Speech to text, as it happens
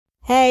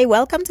Hey,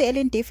 welcome to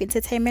Ellen Diff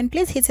Entertainment.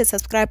 Please hit the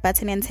subscribe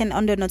button and turn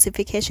on the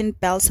notification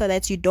bell so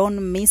that you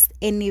don't miss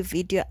any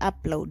video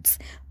uploads.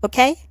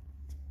 Okay?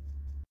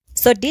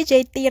 So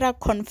DJ Tira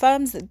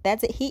confirms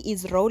that he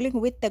is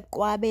rolling with the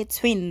Qwame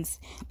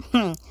twins.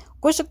 Kusho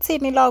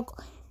kuthini lokho?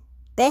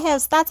 They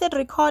have started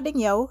recording,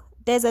 yo.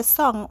 There's a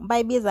song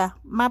by Biza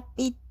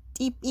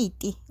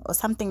Mapiti or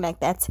something like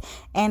that,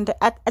 and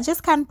I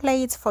just can't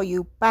play it for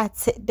you,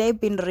 but they've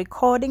been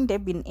recording,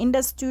 they've been in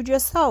the studio.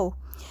 So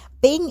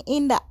being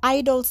in the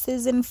Idol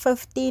season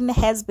 15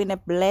 has been a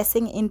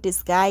blessing in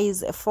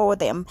disguise for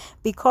them,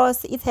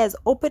 because it has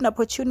opened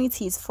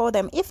opportunities for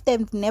them. If they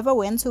never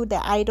went to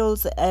the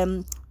Idols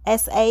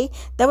SA,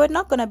 they were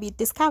not going to be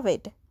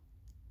discovered.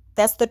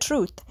 That's the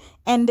truth.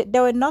 And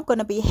they were not going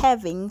to be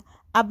having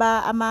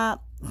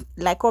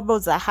like Obo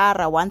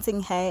Zahara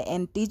wanting her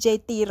and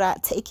DJ Tira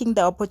taking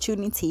the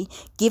opportunity,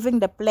 giving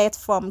them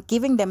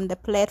the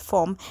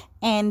platform,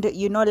 and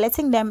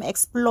letting them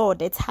explore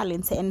their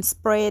talents and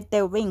spread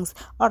their wings.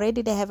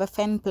 Already they have a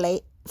fan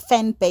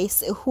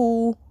base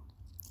who,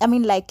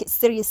 like,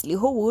 seriously,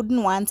 who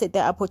wouldn't want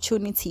the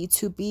opportunity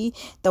to be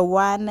the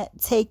one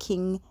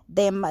taking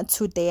them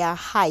to their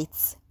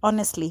heights?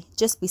 Honestly,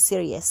 just be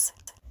serious.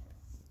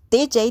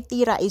 DJ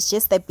Tira is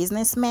just a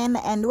businessman,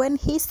 and when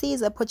he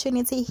sees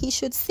opportunity, he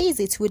should seize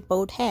it with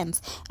both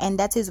hands, and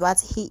that is what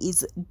he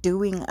is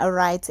doing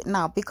right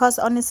now. Because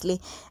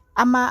honestly,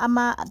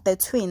 the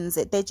twins,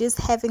 they're just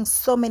having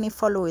so many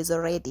followers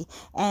already,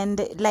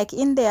 and like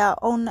in their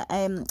own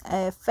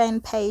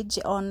fan page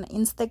on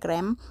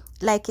Instagram,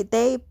 like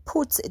they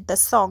put the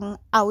song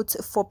out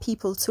for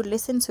people to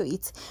listen to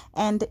it,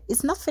 and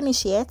it's not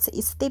finished yet.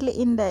 It's still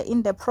in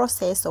the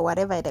process, or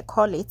whatever they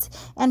call it,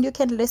 and you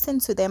can listen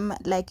to them.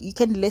 Like, you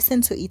can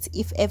listen to it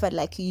if ever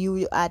like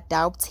you are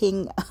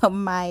doubting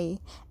my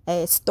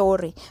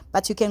story,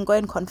 but you can go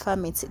and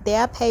confirm it.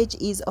 Their page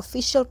is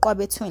official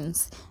Qwame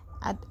twins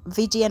at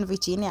VG and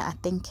Virginia, I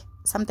think,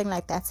 something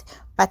like that.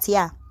 But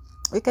yeah,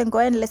 we can go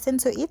and listen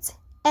to it,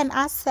 and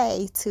I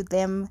say to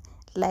them,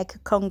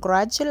 like,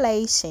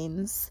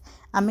 congratulations.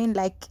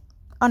 Like,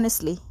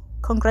 honestly,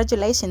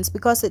 congratulations,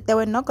 because they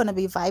were not going to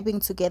be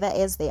vibing together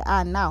as they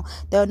are now.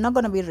 They were not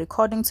going to be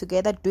recording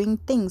together, doing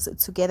things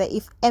together,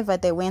 if ever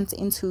they went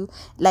into,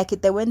 like,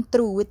 they went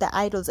through with the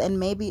Idols, and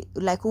maybe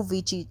like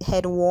VG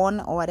had won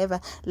or whatever.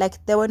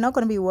 Like, they were not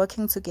going to be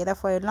working together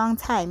for a long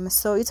time,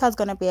 so it was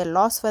going to be a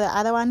loss for the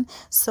other one.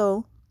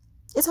 So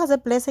it was a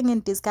blessing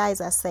in disguise,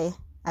 I say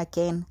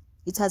again.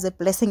 It was a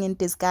blessing in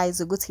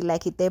disguise.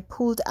 Like, they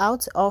pulled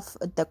out of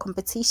the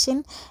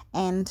competition,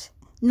 and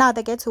now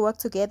they get to work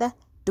together,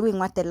 doing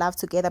what they love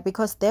together,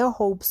 because their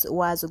hopes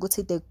was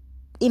they're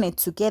in it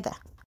together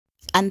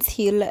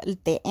until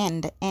the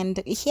end.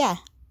 And yeah,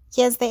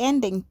 here's the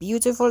ending.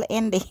 Beautiful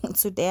ending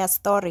to their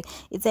story.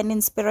 It's an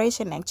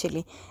inspiration,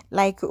 actually.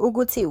 Like,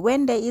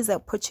 when there is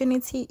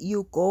opportunity,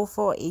 you go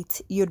for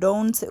it. You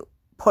don't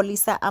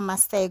polisa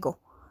amasego.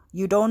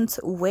 You don't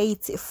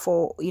wait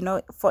for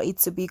for it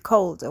to be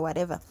cold or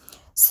whatever.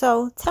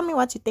 So tell me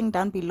what you think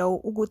down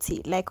below,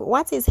 Uguti. Like,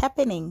 what is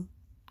happening?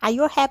 Are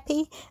you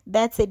happy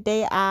that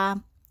they are,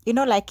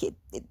 like,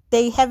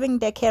 they having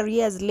their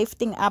careers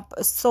lifting up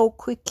so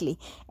quickly,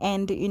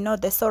 and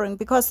they're soaring?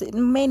 Because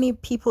many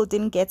people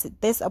didn't get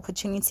this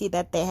opportunity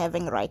that they're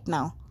having right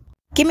now.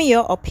 Give me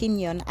your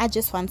opinion. I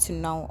just want to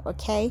know,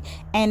 okay?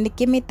 And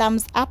give me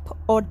thumbs up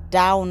or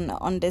down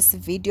on this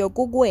video.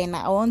 Qwame,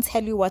 I won't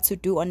tell you what to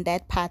do on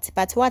that part,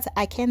 but what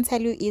I can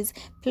tell you is,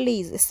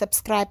 please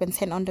subscribe and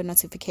turn on the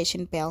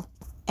notification bell.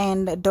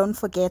 And don't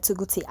forget to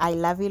go to I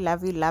love you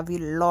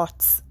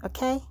lots.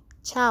 Okay?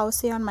 Ciao.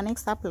 See you on my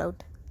next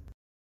upload.